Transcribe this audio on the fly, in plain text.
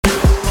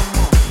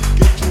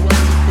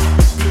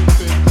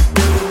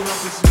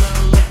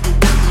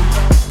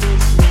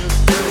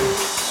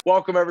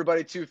Welcome,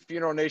 everybody, to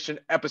Funeral Nation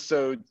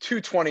episode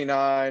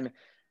 229.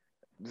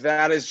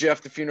 That is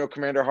Jeff, the Funeral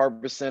Commander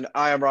Harbison.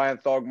 I am Ryan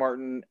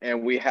Thogmartin,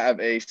 and we have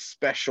a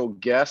special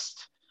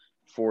guest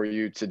for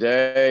you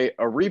today,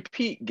 a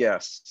repeat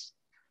guest.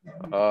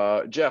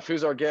 Jeff,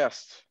 who's our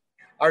guest?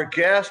 Our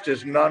guest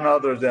is none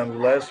other than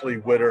Leslie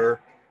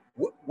Witter.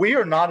 We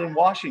are not in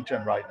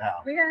Washington right now.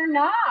 We are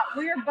not.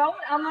 We are both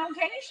on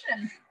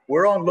location.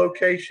 We're on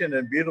location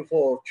in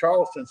beautiful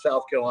Charleston,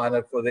 South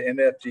Carolina for the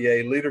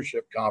NFDA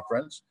Leadership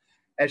Conference.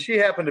 And she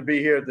happened to be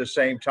here at the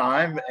same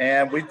time.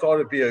 And we thought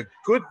it'd be a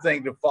good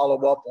thing to follow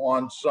up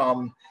on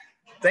some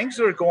things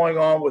that are going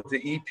on with the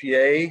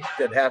EPA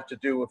that have to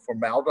do with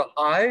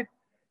formaldehyde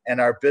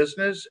and our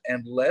business.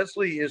 And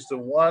Leslie is the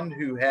one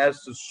who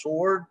has the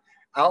sword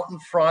out in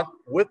front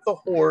with the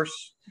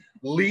horse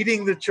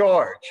leading the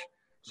charge.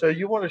 So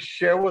you want to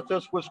share with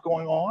us what's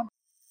going on?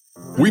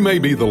 We may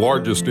be the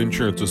largest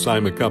insurance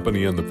assignment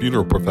company in the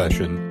funeral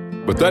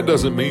profession, but that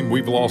doesn't mean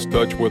we've lost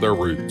touch with our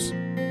roots.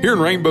 Here in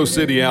Rainbow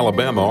City,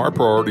 Alabama, our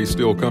priorities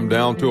still come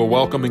down to a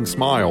welcoming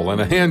smile and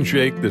a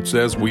handshake that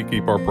says we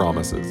keep our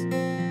promises.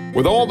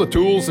 With all the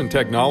tools and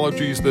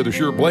technologies that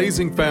assure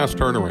blazing fast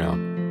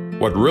turnaround,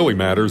 what really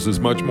matters is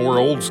much more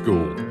old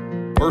school.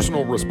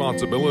 Personal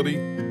responsibility,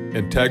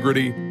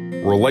 integrity,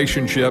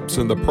 relationships,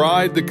 and the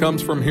pride that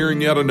comes from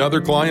hearing yet another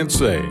client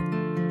say,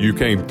 "You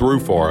came through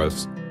for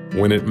us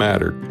when it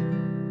mattered."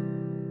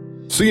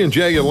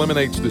 C&J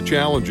eliminates the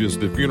challenges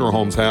that funeral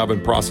homes have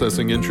in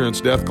processing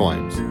insurance death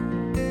claims.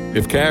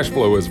 If cash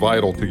flow is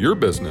vital to your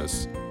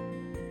business,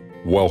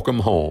 welcome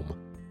home.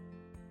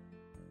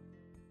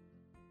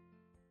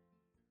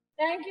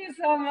 Thank you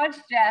so much,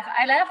 Jeff.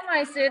 I left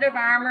my suit of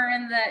armor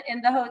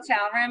in the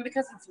hotel room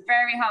because it's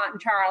very hot in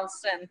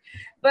Charleston.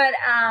 But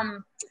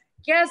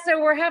yeah,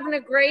 so we're having a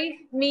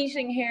great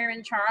meeting here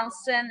in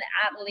Charleston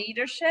at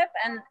Leadership,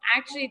 and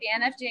actually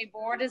the NFDA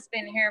board has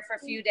been here for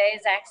a few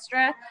days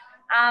extra.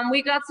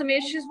 We got some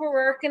issues we're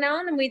working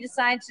on, and we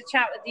decided to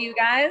chat with you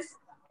guys.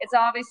 It's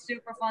always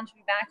super fun to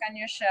be back on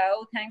your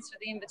show. Thanks for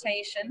the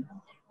invitation.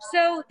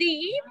 So the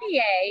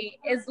EPA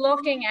is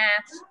looking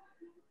at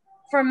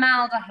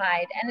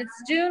formaldehyde, and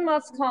it's doing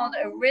what's called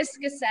a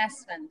risk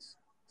assessment.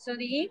 So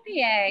the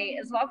EPA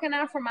is looking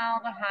at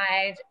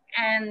formaldehyde,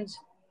 and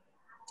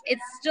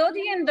it's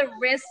studying the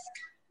risk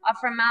of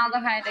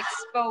formaldehyde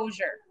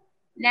exposure.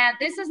 Now,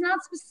 this is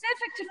not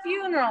specific to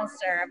funeral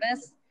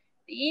service.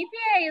 The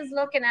EPA is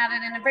looking at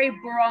it in a very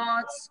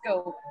broad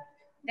scope.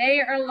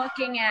 They are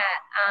looking at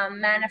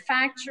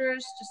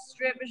manufacturers,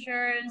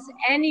 distributors,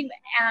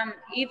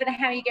 even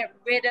how you get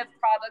rid of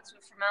products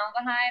with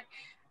formaldehyde.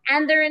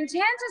 And their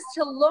intent is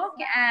to look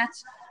at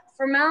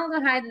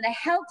formaldehyde and the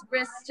health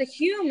risks to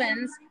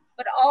humans,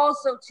 but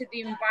also to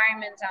the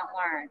environment at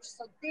large.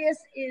 So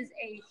this is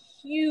a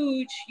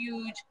huge,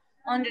 huge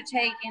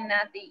undertaking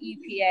that the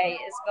EPA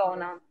is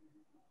going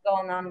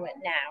on with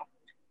now.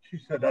 She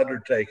said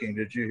undertaking.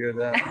 Did you hear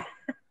that?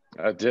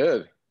 I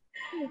did.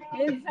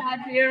 It's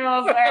at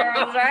funeral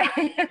service,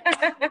 right?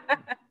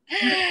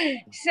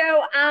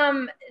 So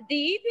the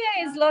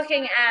EPA is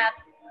looking at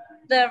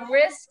the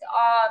risk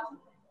of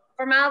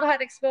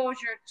formaldehyde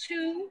exposure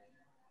to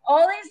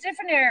all these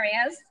different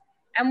areas.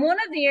 And one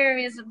of the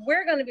areas that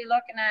we're going to be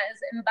looking at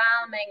is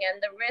embalming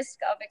and the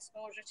risk of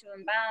exposure to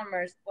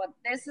embalmers. But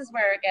this is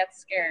where it gets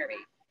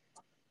scary.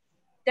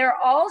 They're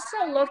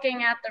also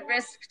looking at the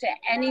risk to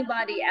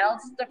anybody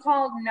else. They're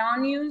called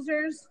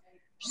non-users.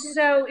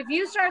 So if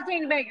you start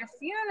thinking about your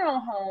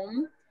funeral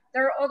home,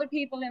 there are other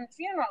people in the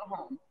funeral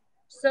home.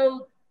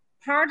 So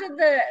part of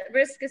the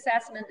risk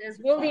assessment is,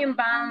 will the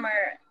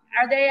embalmer,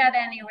 are they at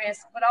any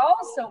risk? But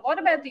also, what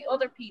about the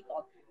other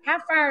people? How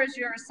far is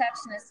your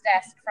receptionist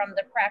desk from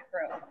the prep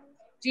room?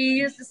 Do you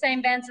use the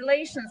same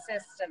ventilation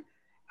system?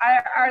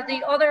 Are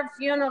the other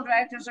funeral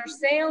directors or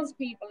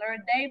salespeople, are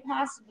they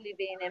possibly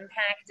being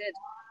impacted?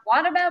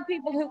 What about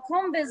people who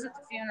come visit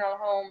the funeral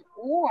home?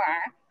 Or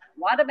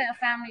what about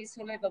families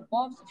who live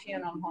above the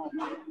funeral home?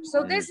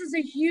 So this is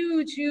a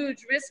huge,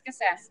 huge risk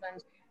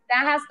assessment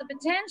that has the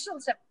potential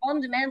to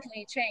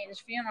fundamentally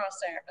change funeral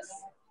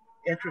service.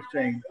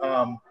 Interesting.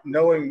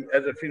 Knowing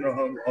as a funeral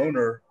home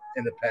owner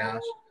in the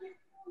past,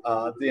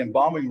 the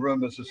embalming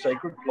room is a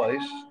sacred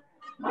place.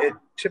 It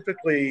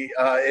typically,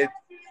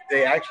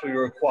 they actually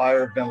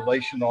require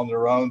ventilation on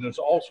their own. There's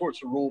all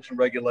sorts of rules and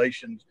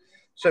regulations.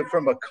 So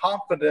from a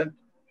confidence,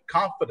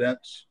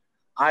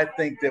 I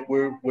think that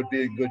we would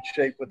be in good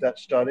shape with that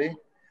study.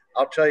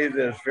 I'll tell you,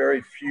 there's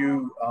very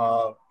few,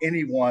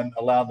 anyone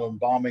allowed in the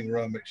embalming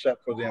room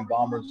except for the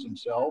embalmers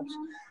themselves,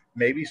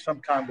 maybe some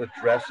kind of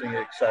dressing,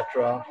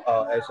 etc.,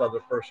 as other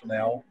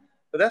personnel.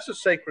 But that's a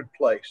sacred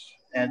place.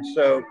 And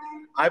so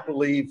I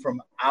believe from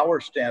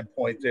our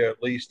standpoint there,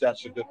 at least,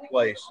 that's a good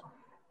place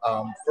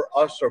for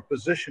us or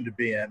position to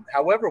be in.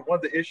 However, one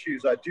of the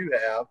issues I do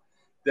have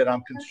that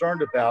I'm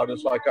concerned about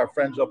is like our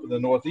friends up in the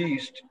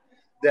Northeast,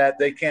 that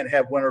they can't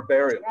have winter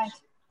burials. Right.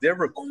 They're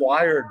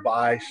required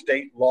by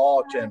state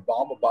law to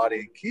embalm a body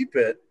and keep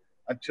it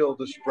until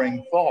the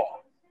spring,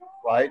 fall,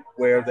 right?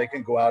 Where they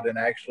can go out and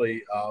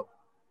actually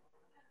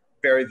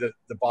bury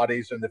the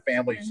bodies and the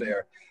families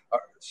there.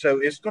 So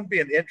it's going to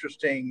be an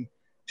interesting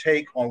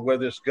take on where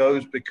this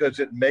goes, because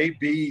it may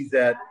be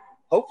that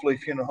hopefully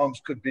funeral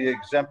homes could be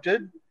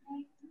exempted.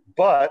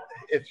 But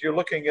if you're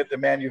looking at the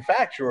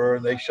manufacturer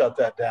and they shut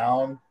that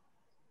down,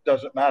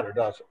 doesn't matter,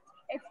 does it?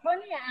 It's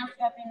funny you asked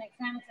about being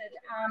exempted.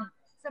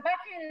 So back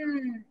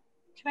in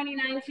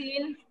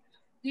 2019,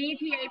 the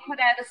EPA put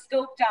out a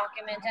scope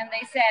document and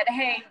they said,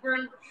 hey, we're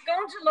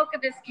going to look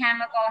at this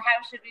chemical. How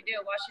should we do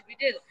it? What should we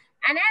do?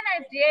 And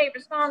NFDA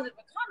responded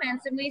with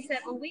comments, and we said,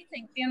 well, we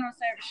think funeral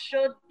service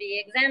should be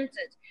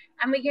exempted.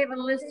 And we gave a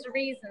list of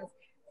reasons.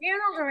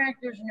 Funeral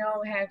directors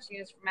know how to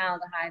use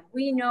formaldehyde.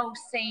 We know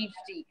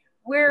safety.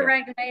 We're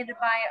regulated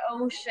by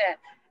OSHA.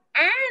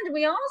 And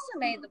we also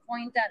made the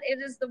point that it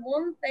is the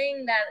one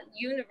thing that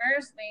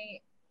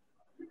universally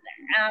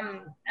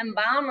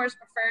embalmers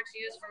prefer to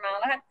use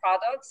formaldehyde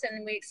products.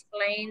 And we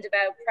explained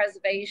about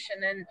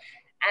preservation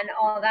and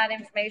all that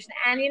information.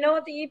 And you know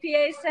what the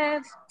EPA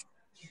said?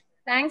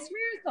 Thanks for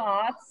your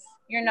thoughts.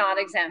 You're not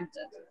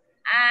exempted.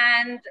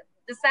 And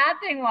the sad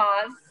thing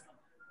was,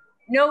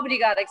 nobody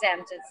got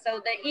exempted.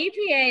 So the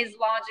EPA's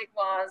logic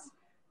was,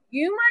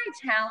 you might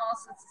tell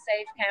us it's a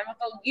safe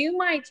chemical, you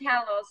might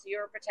tell us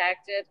you're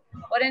protected,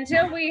 but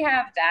until we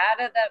have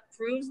data that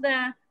proves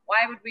that,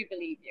 why would we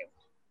believe you?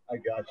 I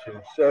got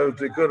you. So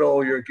the good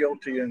old you're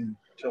guilty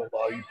until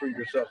you prove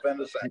yourself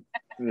innocent.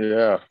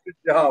 Yeah. Good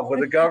job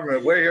with the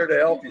government. We're here to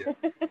help you.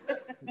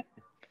 But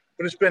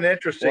it's been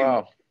interesting.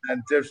 Wow.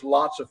 And there's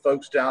lots of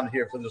folks down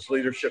here for this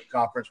leadership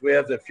conference. We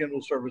have the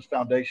Funeral Service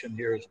Foundation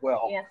here as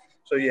well. Yeah.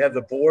 So you have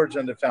the boards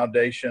and the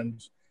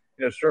foundations.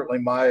 You know, certainly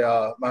my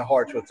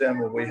heart's with them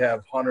when we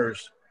have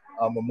Hunter's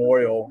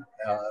Memorial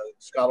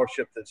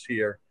Scholarship that's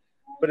here.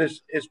 But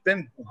it's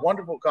been a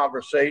wonderful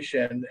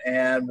conversation.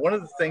 And one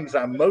of the things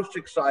I'm most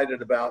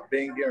excited about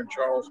being here in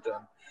Charleston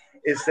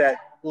is that,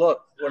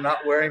 look, we're not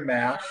wearing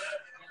masks.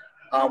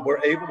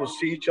 We're able to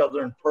see each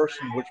other in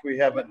person, which we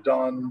haven't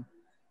done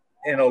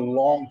in a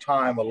long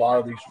time, a lot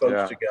of these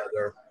folks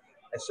together.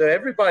 And so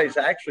everybody's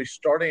actually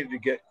starting to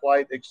get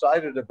quite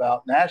excited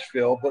about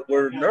Nashville, but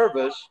we're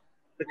nervous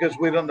because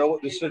we don't know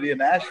what the city of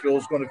Nashville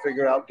is going to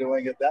figure out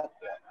doing at that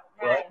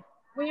point. Right?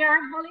 We are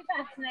fully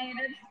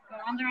vaccinated, go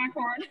on the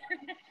record.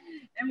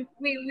 And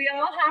we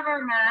all have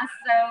our masks.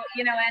 So,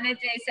 you know,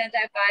 NHA sent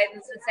out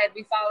guidance and said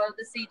we follow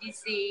the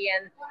CDC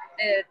and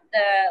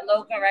the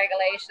local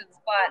regulations.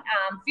 But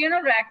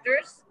funeral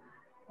directors,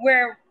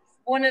 we're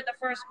one of the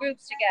first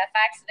groups to get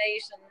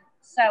vaccination.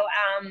 So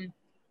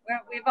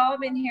we've all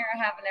been here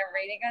having a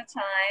really good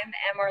time,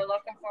 and we're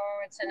looking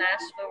forward to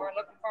Nashville. We're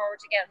looking forward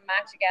to getting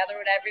back together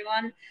with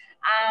everyone.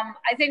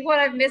 I think what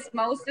I've missed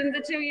most in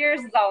the 2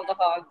 years is all the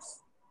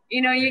hugs. You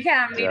know, you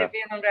can't meet a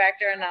funeral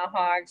director and not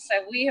hug.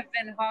 So we have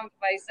been hugged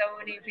by so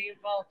many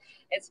people.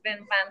 It's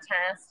been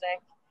fantastic.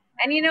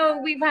 And, you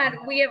know, we have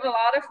a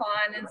lot of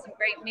fun and some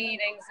great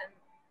meetings,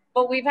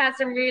 but we've had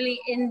some really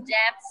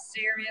in-depth,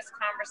 serious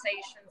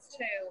conversations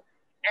too.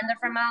 And the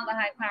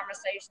formaldehyde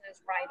conversation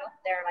is right up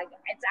there. Like,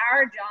 it's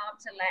our job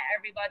to let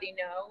everybody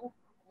know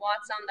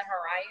what's on the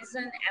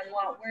horizon and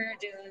what we're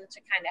doing to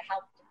kind of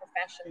help the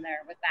profession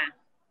there with that.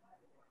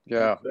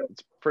 Yeah,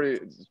 it's pretty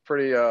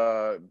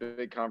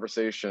big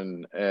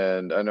conversation,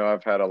 and I know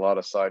I've had a lot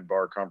of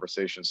sidebar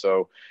conversations.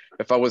 So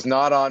if I was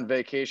not on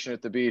vacation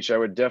at the beach, I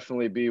would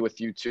definitely be with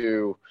you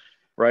two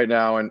right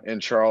now in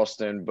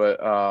Charleston.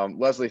 But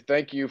Leslie,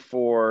 thank you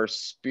for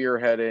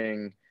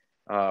spearheading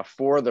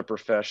for the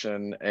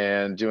profession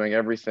and doing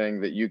everything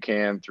that you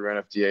can through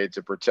NFDA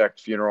to protect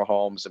funeral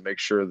homes and make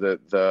sure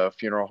that the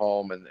funeral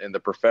home and the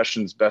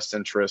profession's best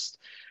interests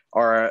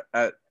are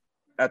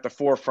at the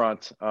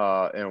forefront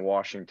in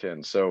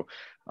Washington. So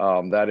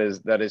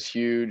that is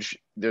huge.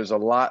 There's a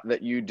lot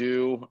that you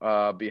do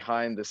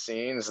behind the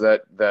scenes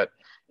that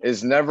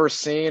is never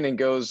seen and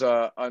goes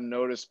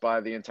unnoticed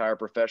by the entire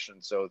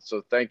profession. So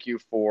thank you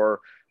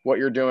for what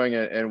you're doing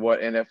and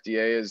what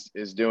NFDA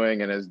is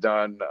doing and has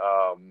done,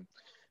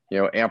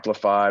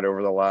 amplified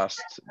over the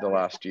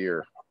last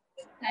year.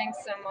 Thanks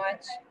so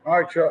much. All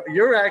right, Charles,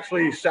 you're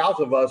actually south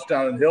of us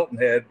down in Hilton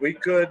Head. We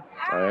could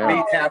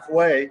meet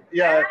halfway.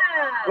 Yeah.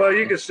 Well,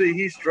 you can see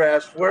he's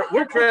dressed.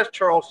 We're dressed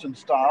Charleston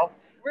style.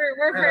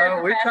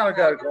 We kind of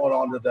got it going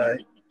on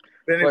today.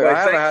 But anyway, I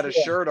haven't had a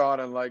shirt on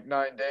in like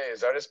 9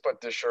 days. I just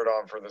put this shirt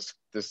on for this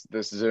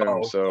Zoom.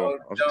 I'm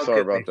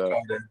sorry about that.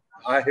 Started.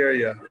 I hear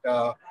you.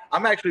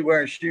 I'm actually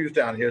wearing shoes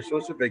down here, so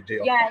it's a big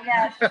deal.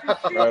 Yeah.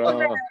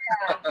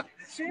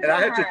 And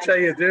I have to tell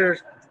you,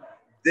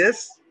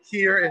 this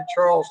here in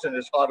Charleston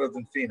is hotter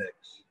than Phoenix.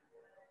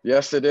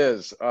 Yes, it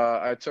is.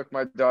 I took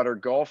my daughter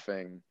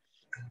golfing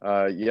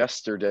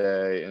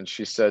yesterday, and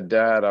she said,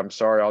 "Dad, I'm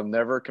sorry, I'll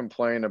never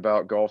complain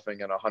about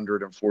golfing in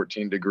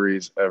 114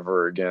 degrees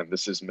ever again.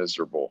 This is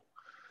miserable."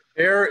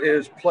 There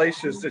is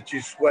places that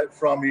you sweat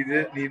from you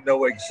didn't even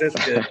know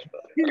existed.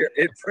 Here,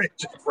 it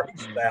just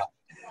brings it out.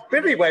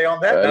 But anyway,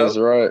 on that note, that is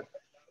right.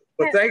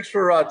 But thanks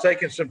for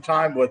taking some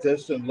time with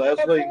us. And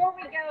Leslie,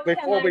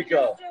 before we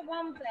go, just do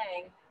one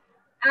thing.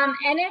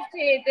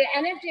 The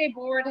NFDA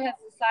board has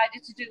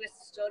decided to do a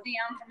study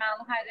on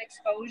formaldehyde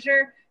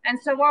exposure. And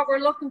so what we're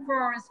looking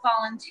for is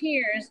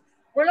volunteers.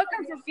 We're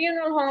looking for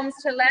funeral homes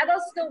to let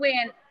us go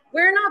in.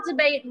 We're not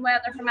debating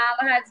whether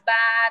formaldehyde's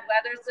bad,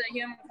 whether it's a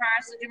human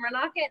carcinogen. We're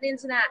not getting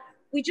into that.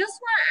 We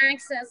just want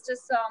access to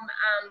some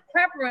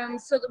prep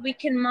rooms so that we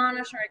can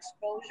monitor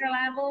exposure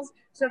levels.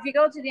 So if you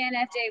go to the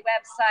NFDA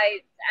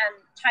website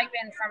and type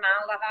in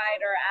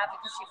formaldehyde or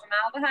advocacy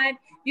formaldehyde,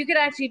 you could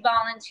actually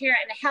volunteer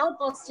and help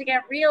us to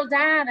get real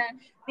data.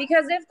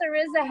 Because if there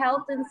is a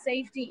health and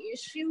safety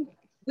issue,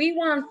 we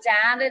want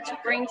data to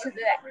bring to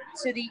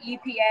the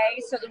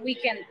EPA so that we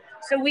can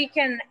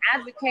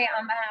advocate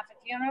on behalf of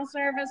funeral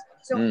service.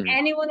 So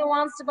anyone who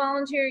wants to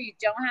volunteer, you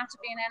don't have to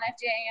be an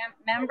NFDA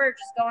member.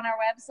 Just go on our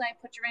website,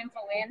 put your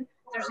info in.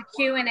 There's a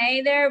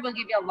Q&A there. We'll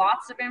give you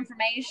lots of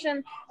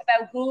information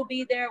about who will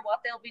be there,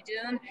 what they'll be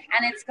doing,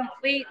 and it's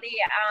completely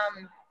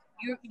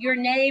your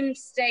name,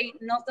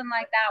 state, nothing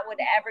like that would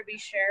ever be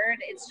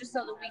shared. It's just so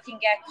that we can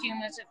get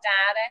cumulative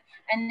data,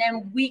 and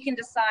then we can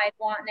decide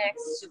what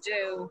next to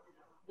do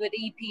with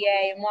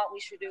EPA and what we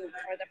should do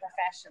for the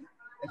profession.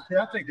 See,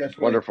 I think that's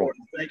really wonderful.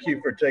 Important. Thank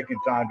you for taking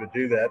time to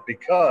do that,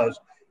 because,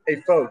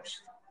 hey,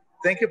 folks,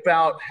 think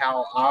about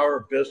how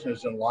our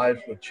business and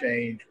lives would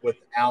change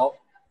without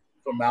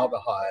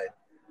formaldehyde.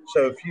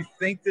 So if you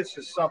think this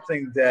is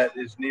something that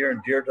is near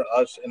and dear to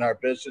us in our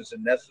business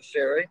and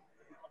necessary,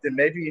 then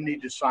maybe you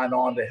need to sign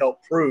on to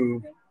help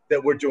prove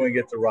that we're doing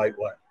it the right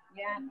way.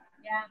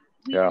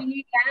 We need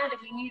data.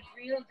 We need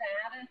real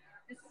data.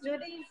 The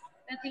studies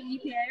that the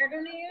EPA are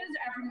going to use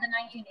are from the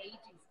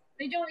 1980s.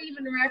 They don't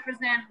even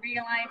represent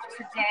real life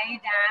today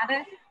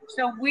data.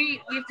 So we've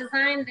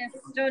designed this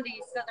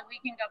study so that we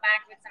can go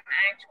back with some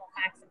actual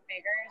facts and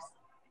figures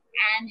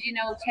and,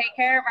 take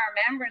care of our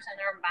members and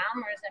our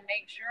embalmers and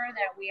make sure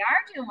that we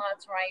are doing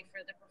what's right for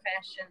the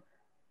profession.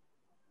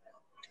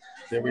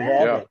 There we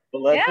have it.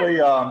 But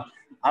Leslie,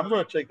 I'm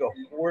going to take a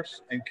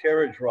horse and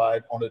carriage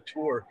ride on a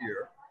tour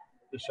here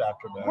this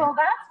afternoon. Well,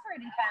 that's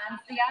pretty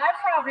fancy. I've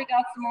probably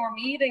got some more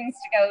meetings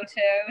to go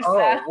to. So.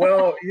 Oh,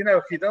 well,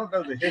 if you don't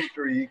know the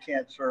history, you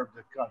can't serve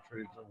the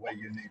country the way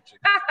you need to.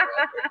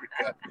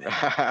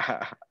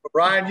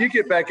 Ryan, you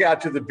get back out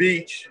to the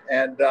beach,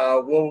 and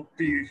we'll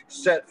be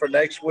set for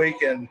next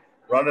week and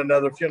run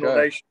another Funeral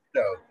Nation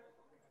show.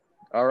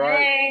 All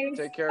right. Thanks.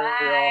 Take care,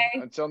 Bye.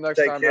 y'all. Until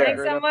next time.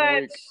 Thanks so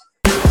much. Week.